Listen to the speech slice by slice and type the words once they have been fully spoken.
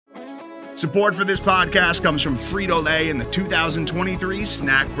Support for this podcast comes from Frito-Lay in the 2023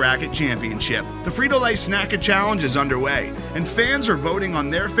 Snack Bracket Championship. The Frito-Lay Snack-It Challenge is underway, and fans are voting on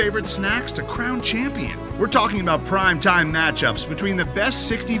their favorite snacks to crown champion. We're talking about prime-time matchups between the best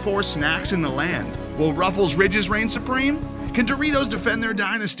 64 snacks in the land. Will Ruffles Ridges reign supreme? Can Doritos defend their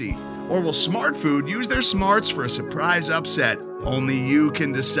dynasty? Or will Smart Food use their smarts for a surprise upset? Only you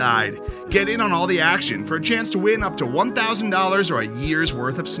can decide. Get in on all the action for a chance to win up to $1,000 or a year's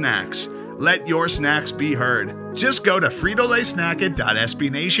worth of snacks. Let your snacks be heard. Just go to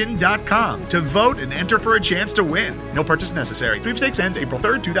fritolaysnacket.sbnation.com to vote and enter for a chance to win. No purchase necessary. Sweepstakes ends April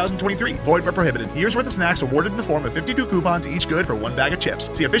 3rd, 2023. Void where prohibited. Year's worth of snacks awarded in the form of 52 coupons, each good for one bag of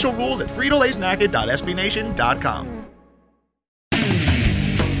chips. See official rules at fritolaysnacket.sbnation.com.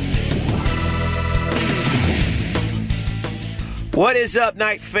 What is up,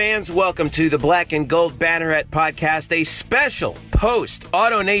 Knight fans? Welcome to the Black and Gold Banneret Podcast, a special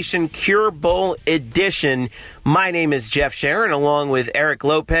post-AutoNation Cure Bowl edition. My name is Jeff Sharon, along with Eric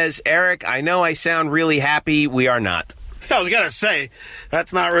Lopez. Eric, I know I sound really happy. We are not. I was going to say,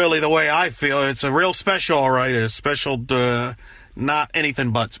 that's not really the way I feel. It's a real special, all right. A special, not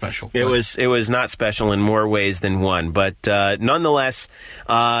anything but special. It was not special in more ways than one, but nonetheless,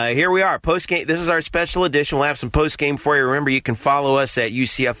 here we are. Post-game. This is our special edition. We'll have some post-game for you. Remember, you can follow us at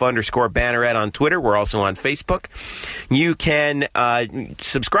UCF_Banneret on Twitter. We're also on Facebook. You can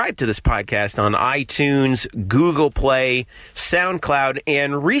subscribe to this podcast on iTunes, Google Play, SoundCloud,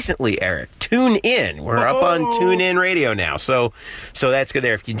 and recently, Eric, TuneIn. We're up on TuneIn Radio now, so that's good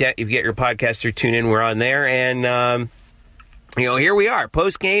there. If you get your podcast through TuneIn, we're on there, and here we are,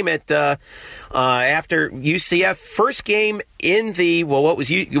 post-game at after UCF first game in the what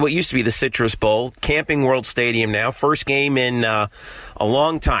used to be the Citrus Bowl, Camping World Stadium now. First game in a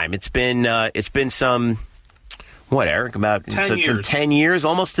long time. It's been some. What, Eric? About 10 years,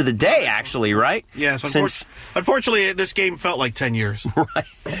 almost to the day, actually, right? Yes. Unfortunately, this game felt like 10 years. Right.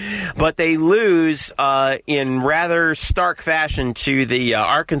 But they lose in rather stark fashion to the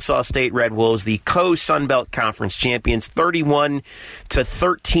Arkansas State Red Wolves, the co-Sun Belt Conference champions,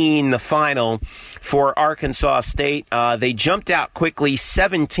 31-13, the final for Arkansas State. They jumped out quickly,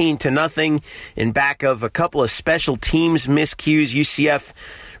 17-0, in back of a couple of special teams miscues. UCF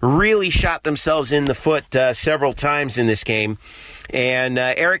really shot themselves in the foot several times in this game. And,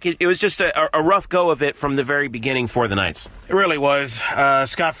 Eric, it was just a rough go of it from the very beginning for the Knights. It really was.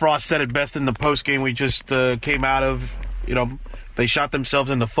 Scott Frost said it best in the postgame we just came out of. They shot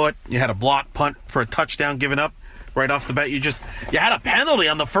themselves in the foot. You had a block punt for a touchdown given up right off the bat. You had a penalty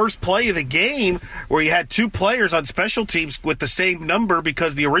on the first play of the game where you had two players on special teams with the same number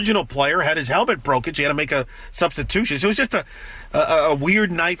because the original player had his helmet broken, so you had to make a substitution. So it was just a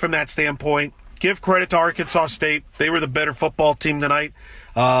weird night from that standpoint. Give credit to Arkansas State. They were the better football team tonight.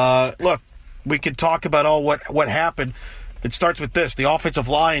 Look, we could talk about what happened. It starts with this. The offensive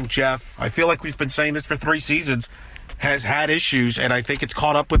line, Jeff, I feel like we've been saying this for 3 seasons, has had issues, and I think it's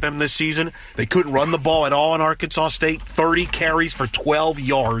caught up with them this season. They couldn't run the ball at all in Arkansas State. 30 carries for 12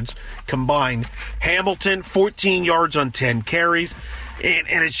 yards combined. Hamilton, 14 yards on 10 carries. And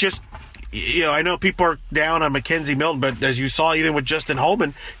it's just, I know people are down on Mackenzie Milton, but as you saw, even with Justin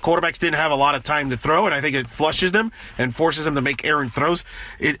Holman, quarterbacks didn't have a lot of time to throw, and I think it flushes them and forces them to make errant throws.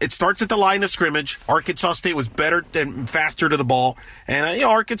 It starts at the line of scrimmage. Arkansas State was better and faster to the ball, and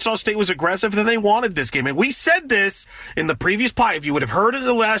Arkansas State was aggressive, and they wanted this game. And we said this in the previous pod. If you would have heard it in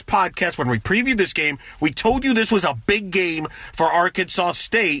the last podcast when we previewed this game, we told you this was a big game for Arkansas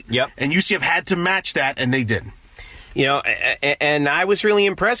State, and UCF had to match that, and they didn't. And I was really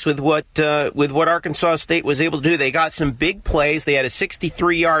impressed with what Arkansas State was able to do. They got some big plays. They had a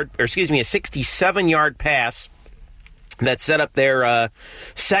 67-yard pass that set up their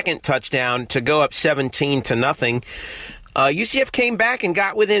second touchdown to go up 17-0. UCF came back and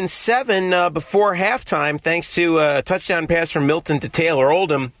got within 7 before halftime, thanks to a touchdown pass from Milton to Taylor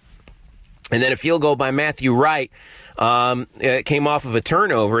Oldham, and then a field goal by Matthew Wright. It came off of a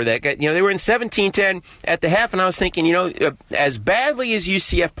turnover that got, they were in 17-10 at the half, and I was thinking, as badly as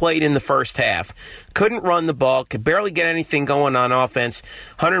UCF played in the first half, couldn't run the ball, could barely get anything going on offense,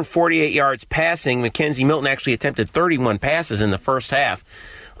 148 yards passing. Mackenzie Milton actually attempted 31 passes in the first half.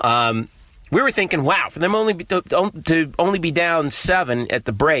 We were thinking, wow, for them to only be down 7 at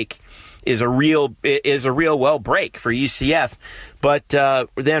the break is a real break for UCF. But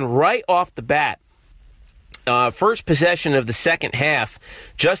then right off the bat, first possession of the second half,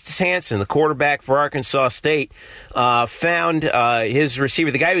 Justice Hansen, the quarterback for Arkansas State, found his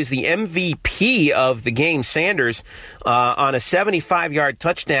receiver, the guy who's the MVP of the game, Sanders, on a 75-yard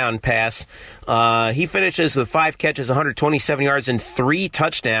touchdown pass He finishes with 5 catches, 127 yards, and 3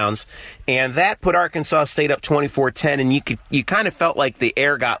 touchdowns, and that put Arkansas State up 24-10, and you kind of felt like the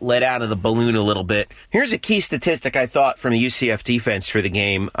air got let out of the balloon a little bit. Here's a key statistic I thought from the UCF defense for the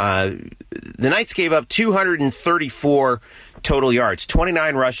game. The Knights gave up 234 total yards,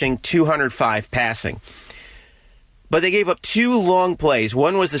 29 rushing, 205 passing. But they gave up 2 long plays.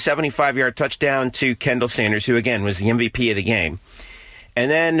 One was the 75-yard touchdown to Kendall Sanders, who, again, was the MVP of the game.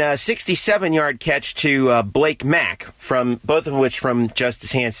 And then a 67-yard catch to Blake Mack, from both of which from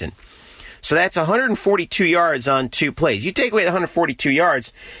Justice Hansen. So that's 142 yards on 2 plays. You take away the 142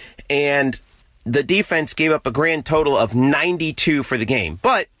 yards, and the defense gave up a grand total of 92 for the game.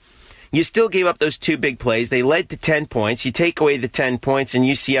 But you still gave up those 2 big plays. They led to 10 points. You take away the 10 points, and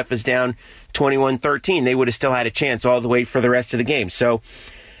UCF is down 21-13. They would have still had a chance all the way for the rest of the game. So,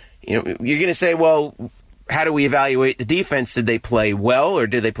 you're going to say, well, how do we evaluate the defense? Did they play well or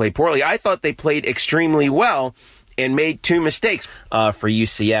did they play poorly? I thought they played extremely well and made 2 mistakes for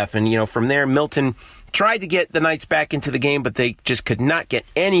UCF. And, from there, Milton tried to get the Knights back into the game, but they just could not get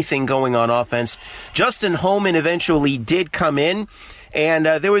anything going on offense. Justin Holman eventually did come in, and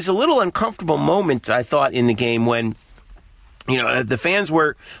there was a little uncomfortable moment, I thought, in the game when the fans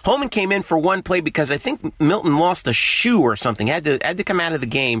were... Holman came in for one play because I think Milton lost a shoe or something. Had to come out of the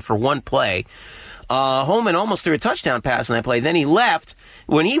game for one play. Holman almost threw a touchdown pass on that play. Then he left.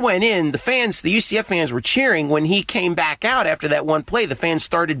 When he went in, the UCF fans were cheering. When he came back out after that one play, the fans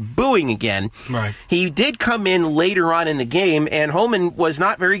started booing again. Right. He did come in later on in the game, and Holman was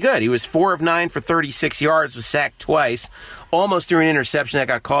not very good. He was 4 of 9 for 36 yards, was sacked twice, almost threw an interception that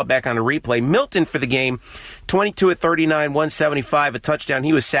got called back on a replay. Milton for the game, 22 of 39, 175, a touchdown.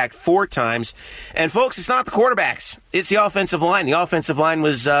 He was sacked 4 times. And folks, it's not the quarterbacks. It's the offensive line. The offensive line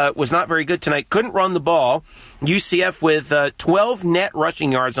was not very good tonight. Couldn't run the ball. UCF with 12 net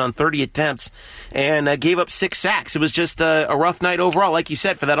rushing yards on 30 attempts and gave up 6 sacks. It was just a rough night overall, like you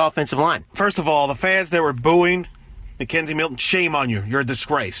said, for that offensive line. First of all, the fans that were booing Mackenzie Milton, shame on you. You're a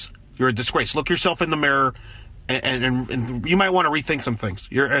disgrace. You're a disgrace. Look yourself in the mirror, and you might want to rethink some things.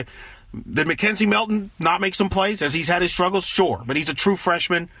 Did Mackenzie Milton not make some plays as he's had his struggles? Sure, but he's a true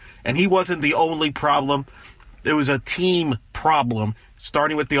freshman, and he wasn't the only problem. It was a team problem,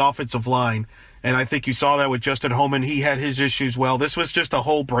 starting with the offensive line, and I think you saw that with Justin Holman. He had his issues. Well, this was just a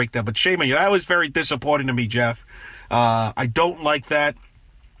whole breakdown, but shame on you. That was very disappointing to me, Jeff. I don't like that.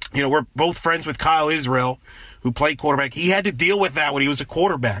 We're both friends with Kyle Israel, who played quarterback. He had to deal with that when he was a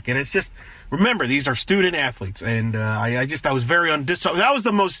quarterback, and it's just... Remember, these are student athletes, and I was very that was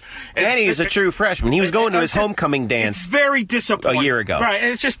the most... And he was a true freshman. He was going to his homecoming dance. It's very disappointing. A year ago. Right,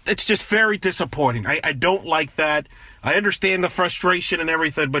 and it's just very disappointing. I don't like that. I understand the frustration and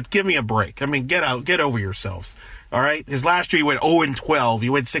everything, but give me a break. I mean, get over yourselves. All right? His last year, you went 0-12.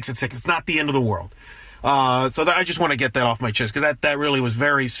 You went 6-6. It's not the end of the world. I just want to get that off my chest, because that really was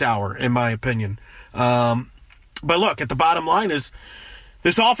very sour, in my opinion. But look, at the bottom line is...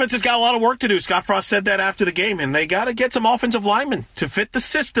 This offense has got a lot of work to do. Scott Frost said that after the game, and they got to get some offensive linemen to fit the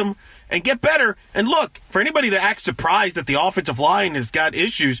system and get better. And look, for anybody to act surprised that the offensive line has got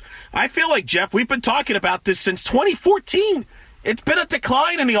issues, I feel like, Jeff, we've been talking about this since 2014. It's been a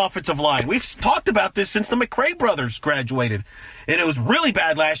decline in the offensive line. We've talked about this since the McCray brothers graduated. And it was really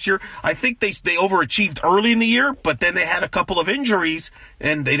bad last year. I think they overachieved early in the year, but then they had a couple of injuries,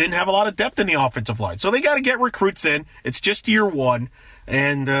 and they didn't have a lot of depth in the offensive line. So they got to get recruits in. It's just year 1.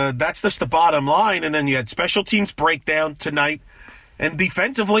 And that's just the bottom line. And then you had special teams breakdown tonight. And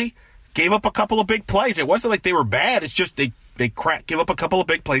defensively, gave up a couple of big plays. It wasn't like they were bad. It's just they give up a couple of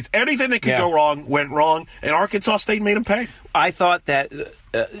big plays. Anything that could go wrong went wrong. And Arkansas State made them pay. I thought that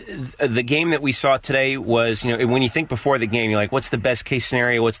the game that we saw today was, when you think before the game, you're like, what's the best case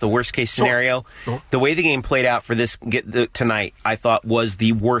scenario? What's the worst case scenario? Sure. The way the game played out for tonight, I thought was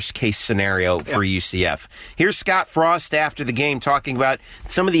the worst case scenario for UCF. Here's Scott Frost after the game talking about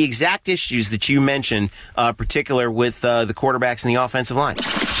some of the exact issues that you mentioned, particular with the quarterbacks and the offensive line.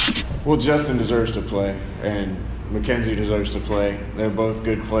 Well, Justin deserves to play, and Mackenzie deserves to play. They're both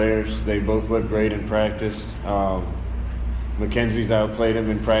good players. They both look great in practice. Mackenzie's outplayed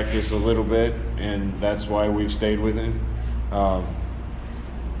him in practice a little bit, and that's why we've stayed with him.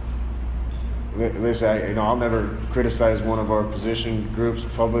 Listen, I'll never criticize one of our position groups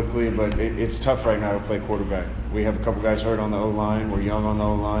publicly, but it's tough right now to play quarterback. We have a couple guys hurt on the O-line. We're young on the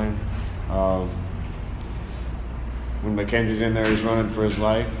O-line. When Mackenzie's in there, he's running for his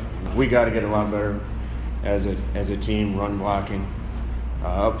life. We got to get a lot better as a team, run blocking,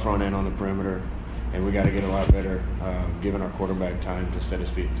 up front and on the perimeter. And we got to get a lot better giving our quarterback time to set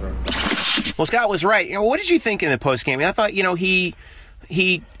his feet and throw. Well, Scott was right. What did you think in the postgame? I thought, he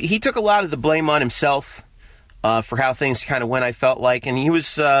he took a lot of the blame on himself for how things kind of went, I felt like, and he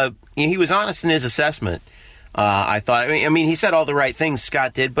was honest in his assessment. I thought. I mean, he said all the right things,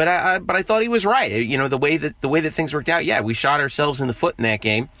 Scott did, but I thought he was right. You know, the way that things worked out. Yeah, we shot ourselves in the foot in that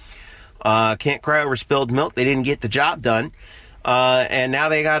game. Can't cry over spilled milk. They didn't get the job done, and now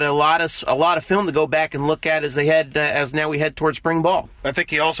they got a lot of film to go back and look at as now we head towards spring ball. I think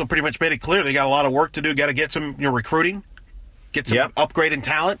he also pretty much made it clear they got a lot of work to do. Got to get some recruiting, get some upgrade in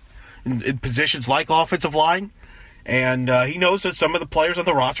talent in positions like offensive line. And he knows that some of the players on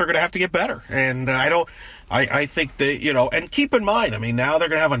the roster are going to have to get better. And I think that, and keep in mind, I mean, now they're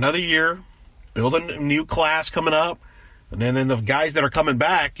going to have another year, building a new class coming up. And then the guys that are coming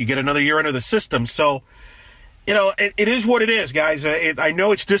back, you get another year under the system. So, it is what it is, guys. I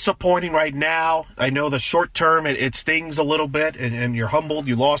know it's disappointing right now. I know the short term, it stings a little bit, and you're humbled.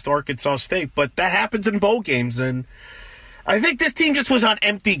 You lost Arkansas State. But that happens in bowl games, and I think this team just was on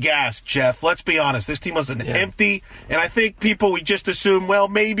empty gas, Jeff. Let's be honest. This team was empty, and I think we just assume, well,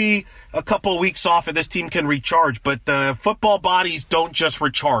 maybe a couple of weeks off and this team can recharge. But football bodies don't just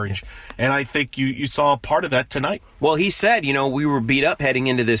recharge, and I think you saw part of that tonight. Well, he said, we were beat up heading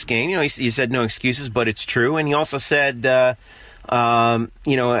into this game. He said no excuses, but it's true. And he also said,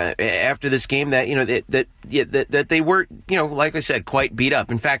 after this game that they were, like I said, quite beat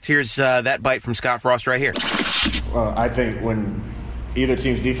up. In fact, here's that bite from Scott Frost right here. Well, I think when either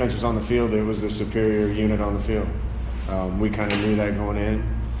team's defense was on the field, it was the superior unit on the field. We kind of knew that going in.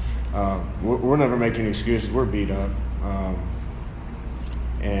 We're never making excuses. We're beat up.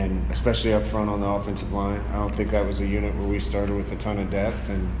 And especially up front on the offensive line. I don't think that was a unit where we started with a ton of depth,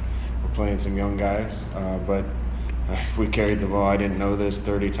 and we're playing some young guys. But if we carried the ball, I didn't know this,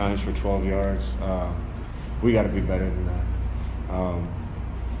 30 times for 12 yards. We got to be better than that.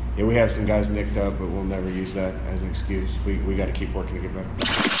 We have some guys nicked up, but we'll never use that as an excuse. We got to keep working to get better.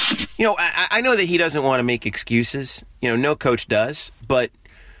 I know that he doesn't want to make excuses. No coach does, but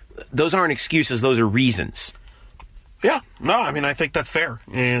those aren't excuses. Those are reasons. Yeah, no, I mean, I think that's fair.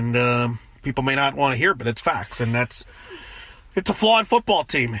 And people may not want to hear it, but it's facts. And it's a flawed football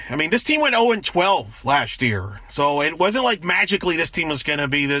team. I mean, this team went 0-12 last year. So it wasn't like magically this team was going to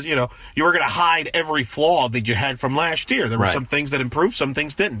be you were going to hide every flaw that you had from last year. There were some things that improved, some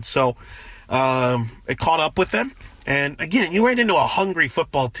things didn't. So it caught up with them. And again, you ran into a hungry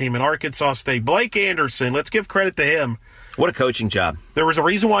football team in Arkansas State. Blake Anderson, let's give credit to him. What a coaching job. There was a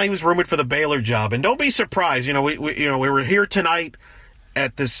reason why he was rumored for the Baylor job. And don't be surprised. We were here tonight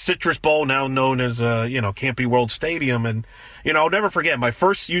at the Citrus Bowl, now known as Campy World Stadium. And I'll never forget, my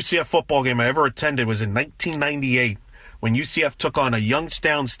first UCF football game I ever attended was in 1998 when UCF took on a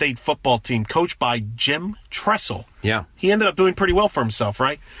Youngstown State football team coached by Jim Tressel. Yeah. He ended up doing pretty well for himself,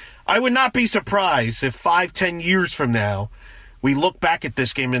 right? I would not be surprised if 5-10 years from now we look back at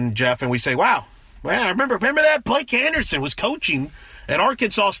this game, and Jeff, and we say, wow, I remember that Blake Anderson was coaching at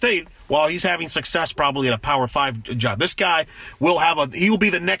Arkansas State while he's having success probably at a Power 5 job. This guy he will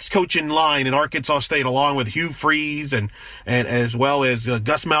be the next coach in line in Arkansas State, along with Hugh Freeze and as well as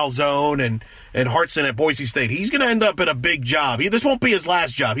Gus Malzone and Hartson at Boise State. He's going to end up at a big job. This won't be his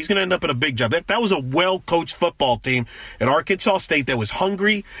last job. He's going to end up at a big job. That was a well-coached football team at Arkansas State that was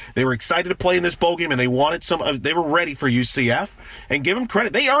hungry. They were excited to play in this bowl game, and they wanted they were ready for UCF. And give them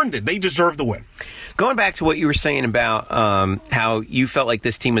credit. They earned it. They deserved the win. Going back to what you were saying about how you felt like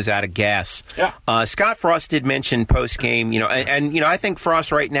this team was out of gas. Yeah. Scott Frost did mention post-game, and I think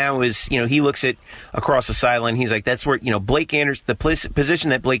Frost right now is, he looks at across the sideline. He's like, that's where, Blake Anderson, the position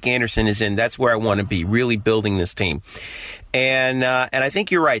that Blake Anderson is in, that's where I want to be, really building this team. And I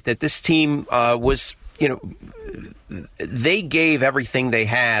think you're right that this team was, they gave everything they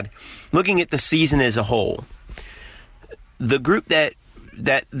had. Looking at the season as a whole, the group that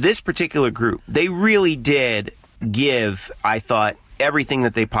this particular group, they really did give, I thought, everything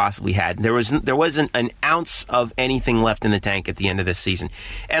that they possibly had. There wasn't an ounce of anything left in the tank at the end of this season.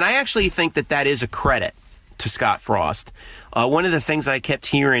 And I actually think that is a credit to Scott Frost. One of the things that I kept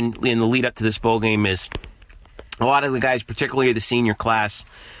hearing in the lead up to this bowl game is a lot of the guys, particularly the senior class,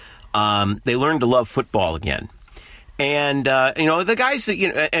 they learned to love football again. And, the guys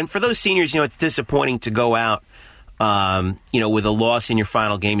that, and for those seniors, it's disappointing to go out with a loss in your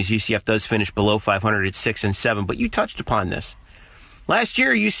final game, as UCF does finish below 500 at 6-7. But you touched upon this. Last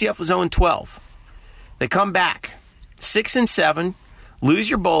year, UCF was 0-12. They come back 6-7, lose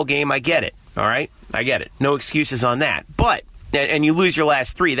your bowl game. I get it. All right, I get it. No excuses on that. But and you lose your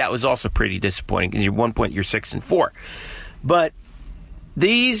last 3. That was also pretty disappointing because at one point you're 6-4. But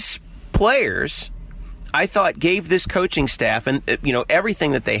these players, I thought, gave this coaching staff and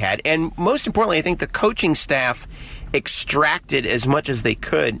everything that they had, and most importantly, I think the coaching staff extracted as much as they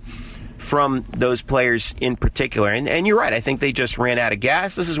could from those players in particular. And you're right, I think they just ran out of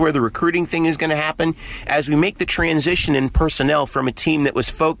gas. This is where the recruiting thing is going to happen as we make the transition in personnel from a team that was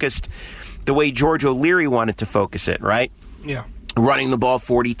focused the way George O'Leary wanted to focus it, right? Yeah. Running the ball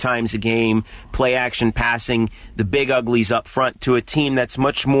 40 times a game, play action passing, the big uglies up front, to a team that's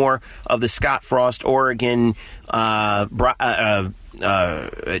much more of the Scott Frost, Oregon,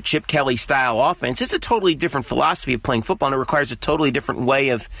 Chip Kelly style offense. It's a totally different philosophy of playing football, and it requires a totally different way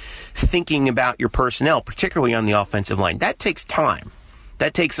of thinking about your personnel, particularly on the offensive line. That takes time.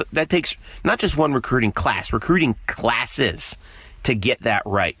 That takes not just one recruiting class, recruiting classes to get that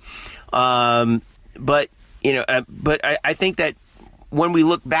right. But I think that when we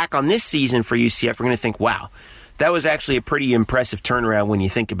look back on this season for UCF, we're going to think, wow, that was actually a pretty impressive turnaround when you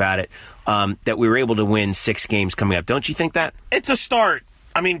think about it, that we were able to win 6 games coming up. Don't you think that? It's a start.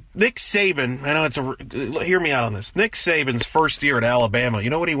 I mean, Nick Saban, I know hear me out on this. Nick Saban's first year at Alabama, you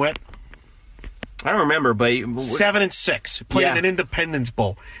know what he went? I don't remember, but 7-6. Played in an Independence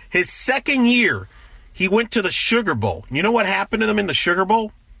Bowl. His second year, he went to the Sugar Bowl. You know what happened to them in the Sugar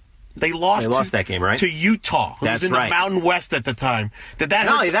Bowl? They lost that game, right? To Utah, who was in the Mountain West at the time. Did that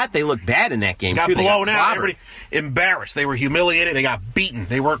Not only that, they looked bad in that game, got too. Blown out. Everybody embarrassed. They were humiliated. They got beaten.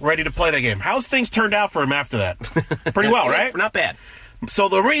 They weren't ready to play that game. How's things turned out for him after that? Pretty well, right? Not bad. So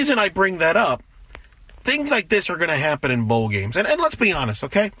the reason I bring that up, things like this are going to happen in bowl games. And let's be honest,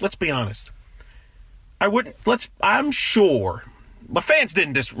 okay? Let's be honest. I'm sure the fans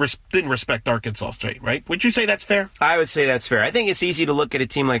didn't respect Arkansas State, right? Would you say that's fair? I would say that's fair. I think it's easy to look at a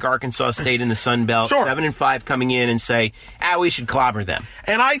team like Arkansas State in the Sun Belt, sure. 7-5 coming in, and say, we should clobber them.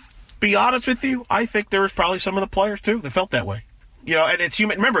 And be honest with you, I think there was probably some of the players, too, that felt that way. You know, and it's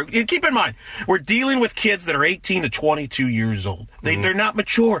human. Remember, keep in mind, we're dealing with kids that are 18 to 22 years old. They're not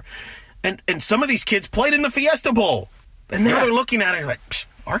mature. And some of these kids played in the Fiesta Bowl. And now they're looking at it like,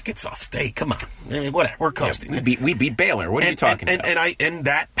 Arkansas State, come on. Whatever, we're coasting. We beat Baylor. What are you talking about? And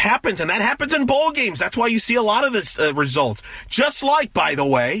that happens in bowl games. That's why you see a lot of this results. Just like, by the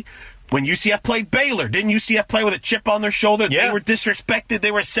way, when UCF played Baylor, didn't UCF play with a chip on their shoulder? Yeah. They were disrespected. They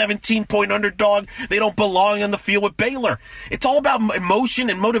were a 17-point underdog. They don't belong on the field with Baylor. It's all about emotion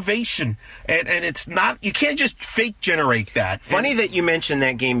and motivation. And it's not, you can't just fake generate that. Funny that you mentioned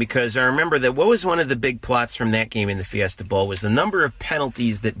that game, because I remember that what was one of the big plots from that game in the Fiesta Bowl was the number of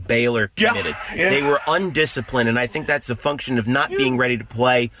penalties that Baylor committed. Yeah. They were undisciplined, and I think that's a function of not being ready to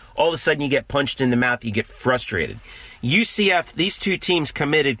play. All of a sudden you get punched in the mouth, you get frustrated. UCF, these two teams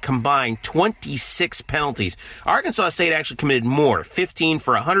committed combined 26 penalties. Arkansas State actually committed more, 15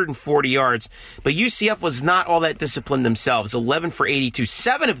 for 140 yards, but UCF was not all that disciplined themselves, 11 for 82.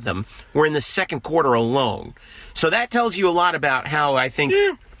 7 of them were in the second quarter alone. So that tells you a lot about how I think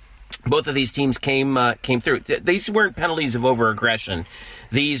both of these teams came through. These weren't penalties of over-aggression.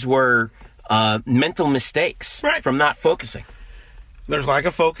 These were mental mistakes from not focusing. There's lack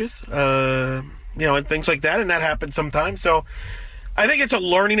of focus. And things like that, and that happens sometimes. So I think it's a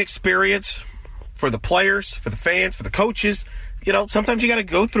learning experience for the players, for the fans, for the coaches. You know, sometimes you got to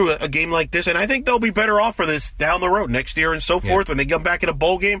go through a game like this, and I think they'll be better off for this down the road next year and so forth. When they come back in a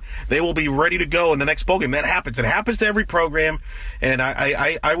bowl game, they will be ready to go in the next bowl game. That happens. It happens to every program, and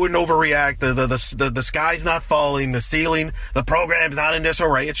I wouldn't overreact. The sky's not falling, the ceiling, the program's not in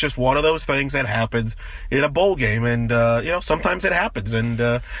disarray. It's just one of those things that happens in a bowl game, and sometimes it happens. And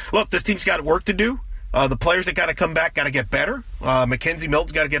look, this team's got work to do. The players that got to come back got to get better. McKenzie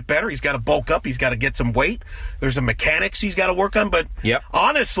Milton's got to get better. He's got to bulk up. He's got to get some weight. There's some mechanics he's got to work on. But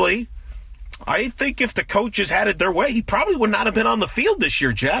honestly, I think if the coaches had it their way, he probably would not have been on the field this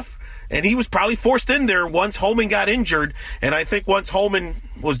year, Jeff. And he was probably forced in there once Holman got injured. And I think once Holman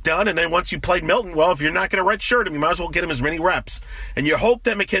was done, and then once you played Milton, well, if you're not going to redshirt him, you might as well get him as many reps. And you hope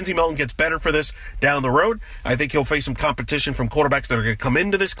that McKenzie Milton gets better for this down the road. I think he'll face some competition from quarterbacks that are going to come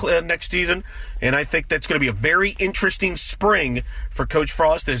into this next season. And I think that's going to be a very interesting spring for Coach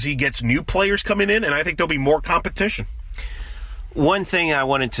Frost as he gets new players coming in, and I think there'll be more competition. One thing I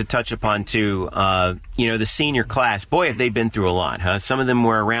wanted to touch upon, too, the senior class, boy, have they been through a lot, huh? Some of them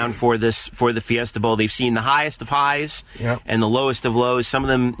were around for the Fiesta Bowl. They've seen the highest of highs and the lowest of lows. Some of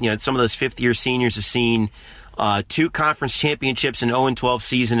them, some of those fifth-year seniors have seen 2 conference championships, an 0-12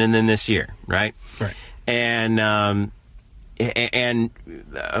 season, and then this year, right? Right. And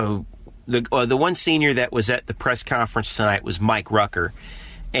the one senior that was at the press conference tonight was Mike Rucker,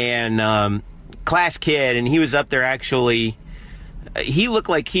 and class kid, and he was up there actually. He looked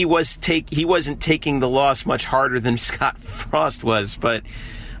like he wasn't taking the loss much harder than Scott Frost was, but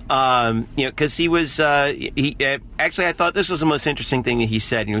because he was actually I thought this was the most interesting thing that he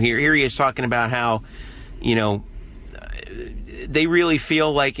said. Here he is talking about how they really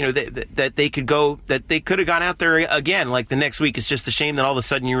feel like, you know, that they could go, that they could have gone out there again like the next week. It's just a shame that all of a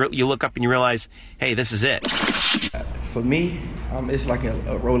sudden you look up and you realize, hey, this is it. For me, it's like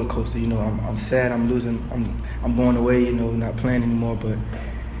a roller coaster. You know, I'm sad, I'm losing, I'm going away. You know, not playing anymore. But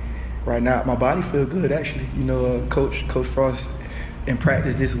right now, my body feels good actually. You know, Coach Frost in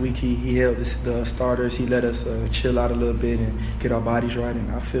practice this week, he held the starters. He let us chill out a little bit and get our bodies right.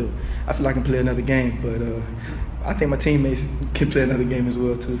 And I feel like I can play another game. But I think my teammates can play another game as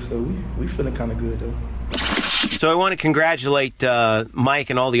well too. So we feeling kind of good though. So I want to congratulate Mike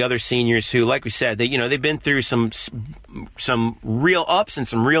and all the other seniors who, like we said, they've been through some real ups and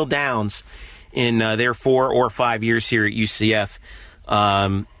some real downs in their 4 or 5 years here at UCF.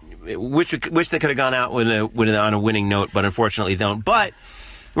 Wish they could have gone out on a winning note, but unfortunately don't. But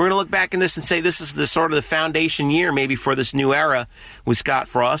we're going to look back in this and say this is the sort of the foundation year maybe for this new era with Scott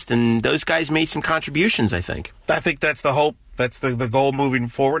Frost, and those guys made some contributions, I think. I think that's the hope. That's the goal moving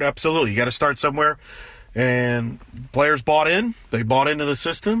forward. Absolutely. You got to start somewhere. And players bought in. They bought into the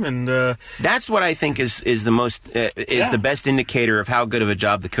system, and that's what I think is the most the best indicator of how good of a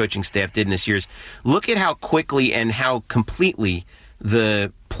job the coaching staff did in this year's. Look at how quickly and how completely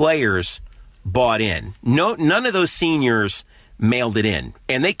the players bought in. None of those seniors mailed it in,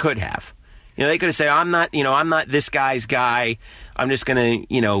 and they could have. You know, they could have said, "I'm not this guy's guy. I'm just going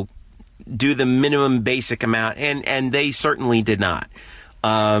to do the minimum basic amount," and they certainly did not.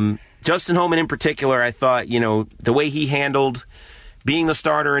 Justin Holman in particular, I thought, the way he handled being the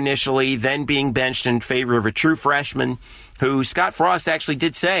starter initially, then being benched in favor of a true freshman who Scott Frost actually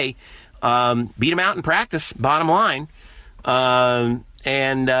did say beat him out in practice, bottom line. It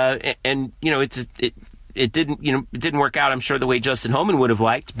didn't work out, I'm sure, the way Justin Holman would have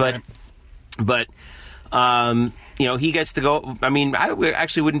liked, but he gets to go. I mean, I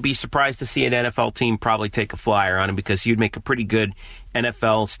actually wouldn't be surprised to see an NFL team probably take a flyer on him because he'd make a pretty good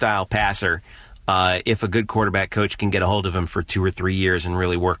NFL-style passer if a good quarterback coach can get a hold of him for 2 or 3 years and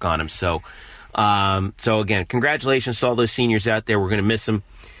really work on him. So again, congratulations to all those seniors out there. We're going to miss them.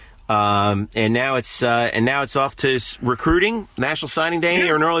 And now it's off to recruiting, National Signing Day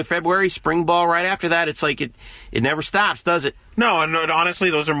or in early February, spring ball right after that. It's like it never stops, does it? No, and honestly,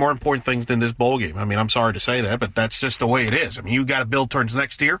 those are more important things than this bowl game. I mean, I'm sorry to say that, but that's just the way it is. I mean, you got to build towards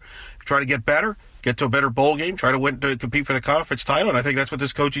next year, try to get better, get to a better bowl game, try to win to compete for the conference title, and I think that's what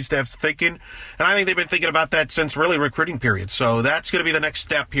this coaching staff's thinking. And I think they've been thinking about that since really recruiting period. So that's going to be the next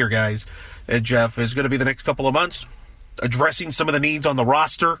step here, guys. And Jeff, is going to be the next couple of months, addressing some of the needs on the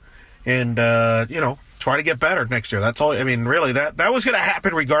roster. And, try to get better next year. That's all. I mean, really, that was going to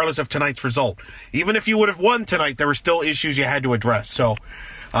happen regardless of tonight's result. Even if you would have won tonight, there were still issues you had to address. So,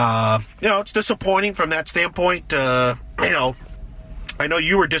 it's disappointing from that standpoint. I know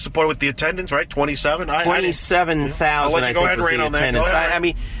you were disappointed with the attendance, right? 27,000. I'll let you go ahead and rain on that. I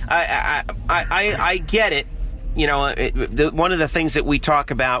mean, I get it. One of the things that we talk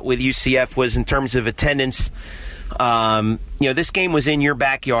about with UCF was in terms of attendance. This game was in your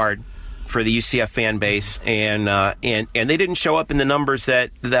backyard for the UCF fan base, and they didn't show up in the numbers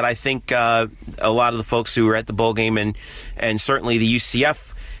that I think a lot of the folks who were at the bowl game and certainly the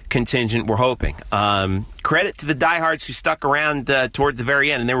UCF contingent were hoping. Credit to the diehards who stuck around toward the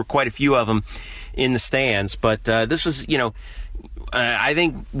very end, and there were quite a few of them in the stands. But this was, I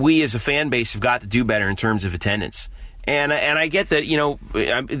think we as a fan base have got to do better in terms of attendance. And I get that,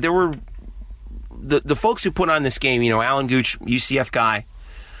 there were the folks who put on this game, Alan Gooch, UCF guy.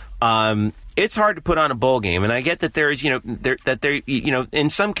 It's hard to put on a bowl game, and I get that there's, in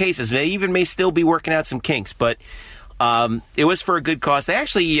some cases they may still be working out some kinks, but it was for a good cause. They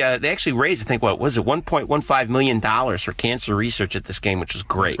actually raised, I think, what was it, $1.15 million for cancer research at this game, which is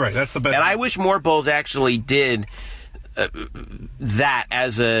great. That's great. That's the best. And I wish more bowls actually did that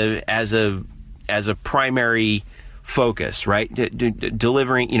as a primary focus, right?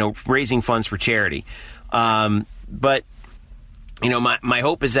 Delivering, raising funds for charity. But my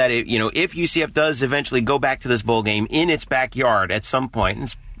hope is that if UCF does eventually go back to this bowl game in its backyard at some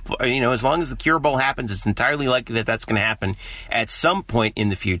point, as long as the Cure Bowl happens, it's entirely likely that that's going to happen at some point in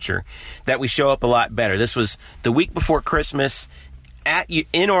the future, that we show up a lot better. This was the week before Christmas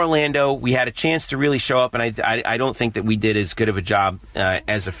in Orlando. We had a chance to really show up, and I don't think that we did as good of a job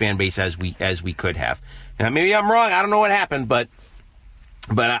as a fan base as we could have. Now, maybe I'm wrong. I don't know what happened, but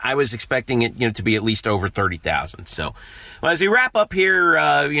I was expecting it, to be at least over 30,000. So, well, as we wrap up here,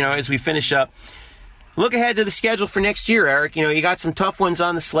 as we finish up, look ahead to the schedule for next year, Eric. You got some tough ones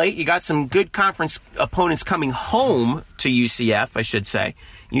on the slate. You got some good conference opponents coming home to UCF, I should say.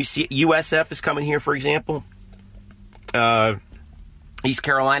 USF is coming here, for example. East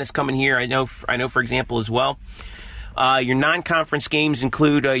Carolina's coming here, I know, for example, as well. Your non-conference games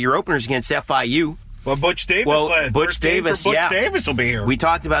include your openers against FIU. Well, Butch Davis. Butch Davis, Butch Davis will be here. We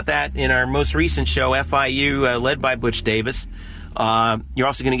talked about that in our most recent show, FIU, led by Butch Davis. You're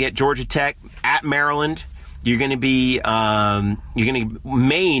also going to get Georgia Tech at Maryland. You're going to be,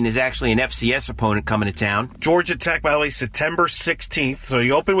 Maine is actually an FCS opponent coming to town. Georgia Tech, by the way, September 16th. So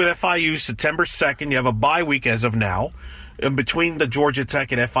you open with FIU September 2nd. You have a bye week as of now. In between the Georgia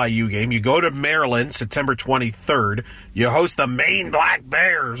Tech and FIU game, you go to Maryland September 23rd. You host the Maine Black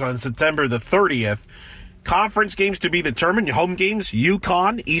Bears on September the 30th. Conference games to be determined. Home games,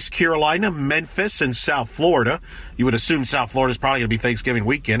 UConn, East Carolina, Memphis, and South Florida. You would assume South Florida is probably going to be Thanksgiving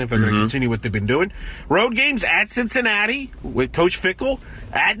weekend if they're going to continue what they've been doing. Road games at Cincinnati with Coach Fickell,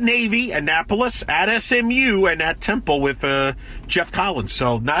 at Navy, Annapolis, at SMU, and at Temple with Jeff Collins.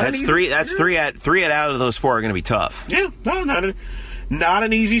 So that's three out of those four are going to be tough. Yeah, not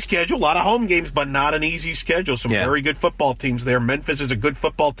an easy schedule. A lot of home games, but not an easy schedule. Some very good football teams there. Memphis is a good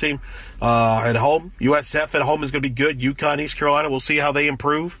football team at home. USF at home is going to be good. UConn, East Carolina, we'll see how they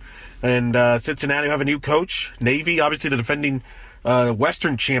improve. And Cincinnati will have a new coach. Navy, obviously the defending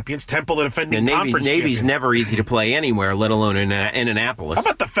Western champions. Temple, the defending conference Navy's champions. Never easy to play anywhere, let alone in Annapolis. How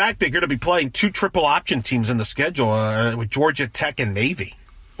about the fact they're going to be playing two triple option teams in the schedule with Georgia Tech and Navy?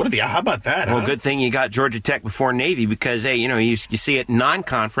 How about that? Well, good thing you got Georgia Tech before Navy because, hey, you see it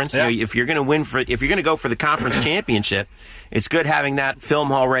non-conference. Yeah. If you're going to go for the conference championship, it's good having that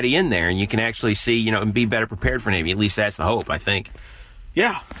film already in there, and you can actually see, and be better prepared for Navy. At least that's the hope, I think.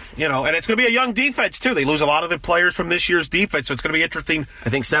 Yeah, and it's going to be a young defense, too. They lose a lot of the players from this year's defense, so it's going to be interesting. I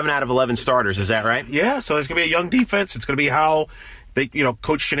think 7 out of 11 starters. Is that right? Yeah, so it's going to be a young defense. It's going to be how they,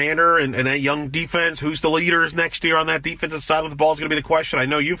 Coach Shenander and that young defense, who's the leaders next year on that defensive side of the ball is going to be the question. I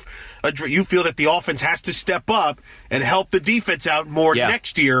know you feel that the offense has to step up and help the defense out more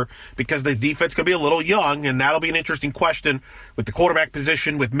next year because the defense could be a little young, and that'll be an interesting question with the quarterback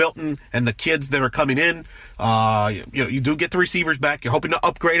position, with Milton and the kids that are coming in. You do get the receivers back. You're hoping to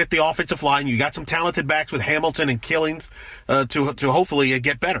upgrade at the offensive line. You got some talented backs with Hamilton and Killings to hopefully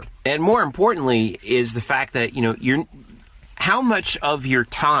get better. And more importantly is the fact that, how much of your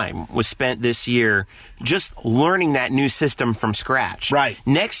time was spent this year just learning that new system from scratch? Right.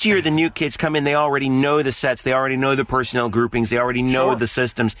 Next year, the new kids come in, they already know the sets, they already know the personnel groupings, they already know the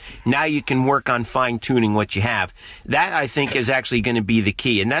systems. Now you can work on fine-tuning what you have. That, I think, is actually going to be the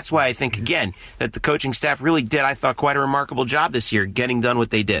key. And that's why I think, again, that the coaching staff really did, I thought, quite a remarkable job this year getting done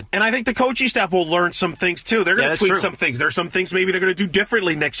what they did. And I think the coaching staff will learn some things, too. They're going to tweak some things. There's some things maybe they're going to do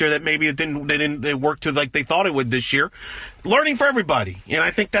differently next year that maybe they worked to like they thought it would this year. Learning for everybody. And I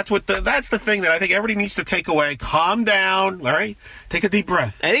think that's the thing that I think everybody needs to take away. Calm down, all right? Take a deep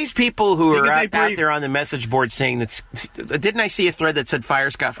breath. And these people who are out there on the message board saying that, didn't I see a thread that said fire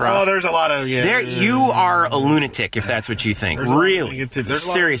Scott Frost? Oh, there's a lot of, You are a lunatic if that's what you think. Really.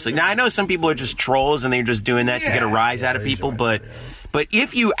 Seriously. Now, I know some people are just trolls and they're just doing that to get a rise out of people, but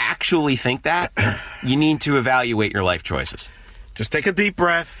if you actually think that, you need to evaluate your life choices. Just take a deep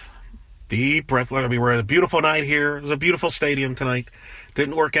breath. Deep breath. I mean, we're at a beautiful night here. It was a beautiful stadium tonight.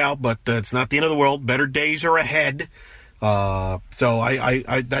 Didn't work out, but it's not the end of the world. Better days are ahead. So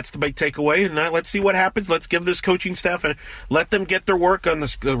I that's the big takeaway. And let's see what happens. Let's give this coaching staff and let them get their work on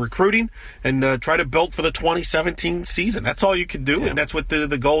the recruiting and try to build for the 2017 season. That's all you can do, and that's what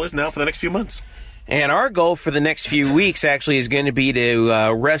the goal is now for the next few months. And our goal for the next few weeks actually is going to be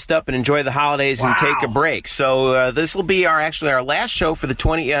to rest up and enjoy the holidays and take a break. So this will be our last show for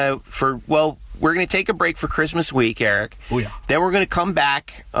the we're going to take a break for Christmas week, Eric. Oh, yeah. Then we're going to come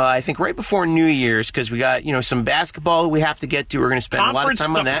back, I think, right before New Year's because we got, some basketball we have to get to. We're going to spend a lot of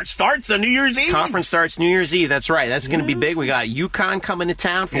time on that. Starts on New Year's Eve. Conference starts New Year's Eve. That's right. That's going to be big. We got UConn coming to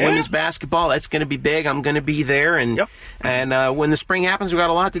town for women's basketball. That's going to be big. I'm going to be there. And when the spring happens, we got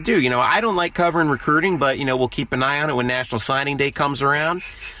a lot to do. I don't like covering recruiting, but, we'll keep an eye on it when National Signing Day comes around.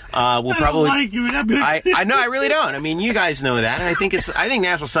 We'll probably. I know. I really don't. I mean, you guys know that. And I think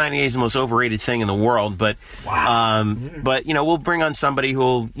National Signing Day is the most overrated thing in the world. But we'll bring on somebody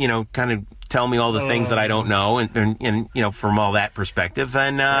who'll kind of tell me all the things that I don't know, and from all that perspective.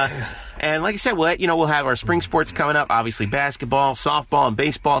 And like I said, we'll have our spring sports coming up. Obviously, basketball, softball, and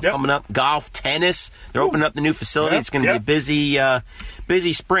baseball coming up. Golf, tennis. They're opening up the new facility. It's going to be a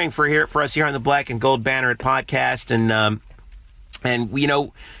busy spring for us here on the Black and Gold Banneret podcast. And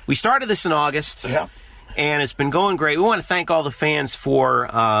we started this in August, and it's been going great. We want to thank all the fans for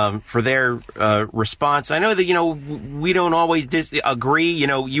their response. I know that we don't always agree.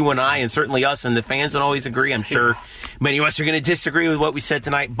 You and I, and certainly us and the fans don't always agree. I'm sure many of us are going to disagree with what we said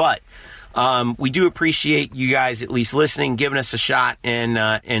tonight, but we do appreciate you guys at least listening, giving us a shot,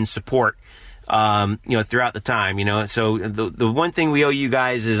 and support. throughout the time. So the one thing we owe you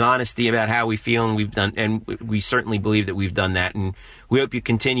guys is honesty about how we feel, and we certainly believe that we've done that, and we hope you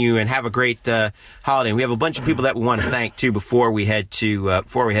continue and have a great holiday. And we have a bunch of people that we want to thank too before we head to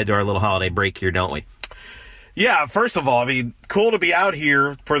our little holiday break here, don't we? Yeah, first of all, cool to be out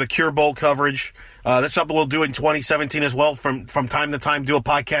here for the Cure Bowl coverage. That's something we'll do in 2017 as well. From time to time, do a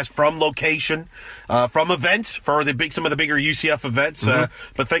podcast from location, from events for some of the bigger UCF events.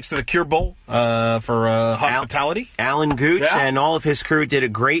 But thanks to the Cure Bowl for hospitality. Alan Gooch and all of his crew did a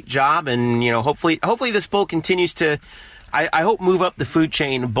great job, and hopefully this bowl continues to. I hope move up the food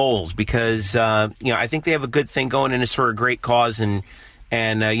chain bowls because I think they have a good thing going, and it's for a great cause, and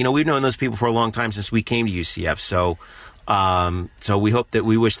we've known those people for a long time since we came to UCF. So we hope that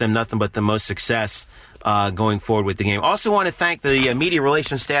we wish them nothing but the most success going forward with the game. Also want to thank the media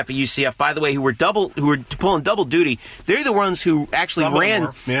relations staff at UCF, by the way, who were pulling double duty. They're the ones who actually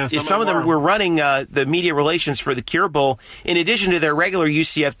some of them were running the media relations for the Cure Bowl in addition to their regular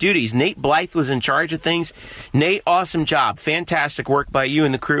UCF duties. Nate Blythe was in charge of things. Nate, awesome job. Fantastic work by you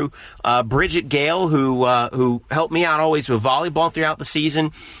and the crew. Bridget Gale, who helped me out always with volleyball throughout the season.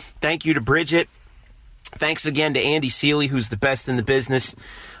 Thank you to Bridget. Thanks again to Andy Seeley, who's the best in the business.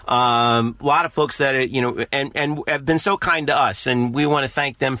 A lot of folks that and have been so kind to us, and we want to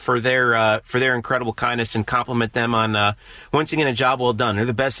thank them for their incredible kindness and compliment them on once again a job well done. They're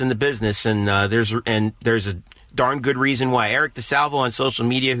the best in the business, and there's a darn good reason why. Eric DeSalvo on social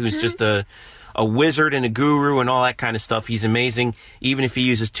media, who's just a wizard and a guru and all that kind of stuff. He's amazing, even if he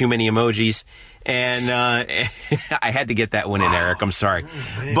uses too many emojis. And I had to get that one in, Eric. I'm sorry.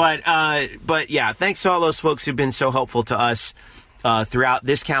 But yeah, thanks to all those folks who've been so helpful to us throughout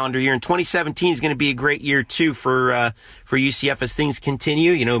this calendar year. And 2017 is going to be a great year, too, for UCF as things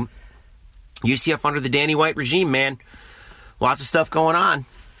continue. UCF under the Danny White regime, man. Lots of stuff going on.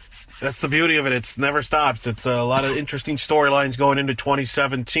 That's the beauty of it. It never stops. It's a lot of interesting storylines going into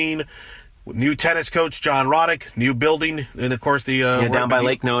 2017. New tennis coach John Roddick, new building, and of course the down by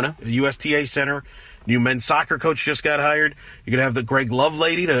Lake Nona USTA Center. New men's soccer coach just got hired. You're gonna have the Greg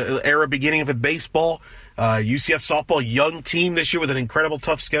Lovelady, the era beginning of it baseball. UCF softball young team this year with an incredible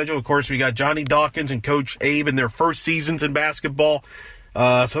tough schedule. Of course, we got Johnny Dawkins and Coach Abe in their first seasons in basketball.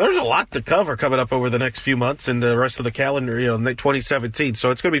 So there's a lot to cover coming up over the next few months and the rest of the calendar, 2017.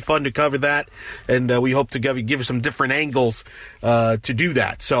 So it's going to be fun to cover that, and we hope to give you some different angles to do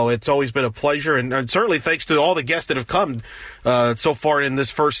that. So it's always been a pleasure, and certainly thanks to all the guests that have come so far in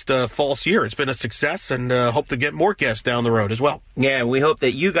this first false year. It's been a success, and hope to get more guests down the road as well. Yeah, we hope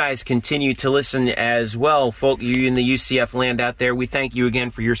that you guys continue to listen as well, folk. You in the UCF land out there, we thank you again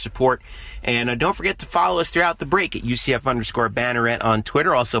for your support. And don't forget to follow us throughout the break at UCF_Banneret on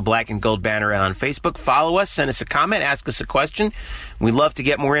Twitter, also Black and Gold Banneret on Facebook. Follow us, send us a comment, ask us a question. We'd love to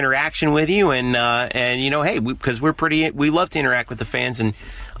get more interaction with you, and hey, because we love to interact with the fans, and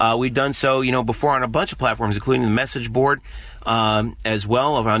we've done so, before on a bunch of platforms, including the message board as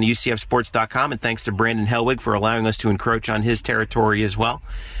well on UCFsports.com. And thanks to Brandon Helwig for allowing us to encroach on his territory as well.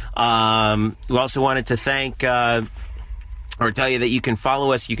 We also wanted to thank. Or tell you that you can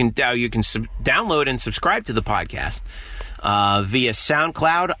follow us. You can download and subscribe to the podcast via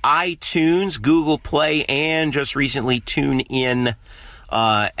SoundCloud, iTunes, Google Play, and just recently TuneIn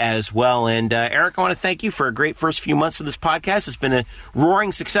as well. And Eric, I want to thank you for a great first few months of this podcast. It's been a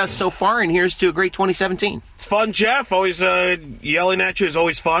roaring success so far, and here's to a great 2017. It's fun, Jeff. Always yelling at you is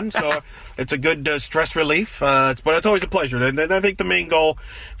always fun. So it's a good stress relief. But it's always a pleasure. And I think the main goal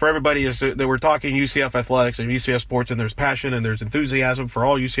for everybody is that we're talking UCF athletics and UCF sports, and there's passion and there's enthusiasm for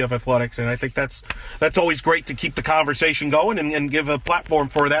all UCF athletics. And I think that's always great to keep the conversation going and give a platform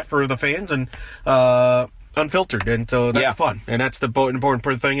for that for the fans and unfiltered. And so that's fun. And that's the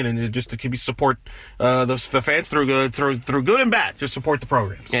important thing. And just to keep support the fans through good and bad. Just support the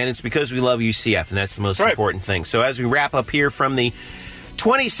programs. And it's because we love UCF, and that's the most important thing. So as we wrap up here from the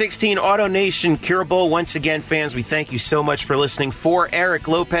 2016 AutoNation Cure Bowl. Once again, fans, we thank you so much for listening. For Eric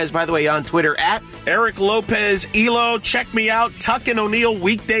Lopez, by the way, on Twitter at Eric Lopez Elo. Check me out, Tuck and O'Neill,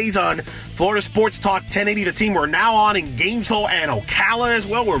 weekdays on Florida Sports Talk 1080 The Team. We're now on in Gainesville and Ocala as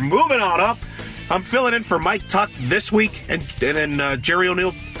well. We're moving on up. I'm filling in for Mike Tuck this week, and then Jerry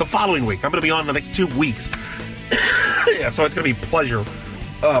O'Neill the following week. I'm going to be on the next 2 weeks. So it's going to be pleasure.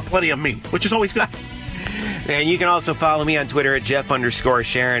 Plenty of me, which is always good. And you can also follow me on Twitter at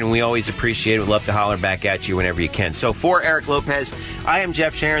Jeff_Sharon, and we always appreciate it. We'd love to holler back at you whenever you can. So for Eric Lopez, I am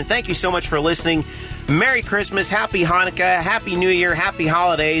Jeff Sharon. Thank you so much for listening. Merry Christmas, Happy Hanukkah, Happy New Year, Happy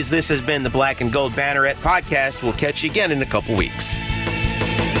Holidays. This has been the Black and Gold Banneret Podcast. We'll catch you again in a couple weeks.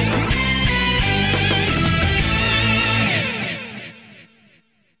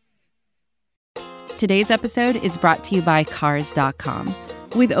 Today's episode is brought to you by Cars.com.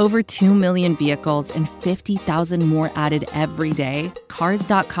 With over 2 million vehicles and 50,000 more added every day,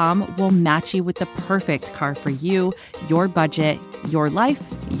 Cars.com will match you with the perfect car for you, your budget, your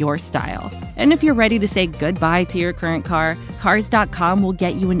life, your style. And if you're ready to say goodbye to your current car, Cars.com will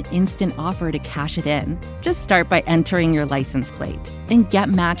get you an instant offer to cash it in. Just start by entering your license plate and get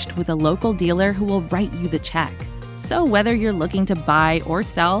matched with a local dealer who will write you the check. So whether you're looking to buy or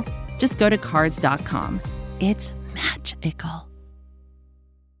sell, just go to Cars.com. It's magical.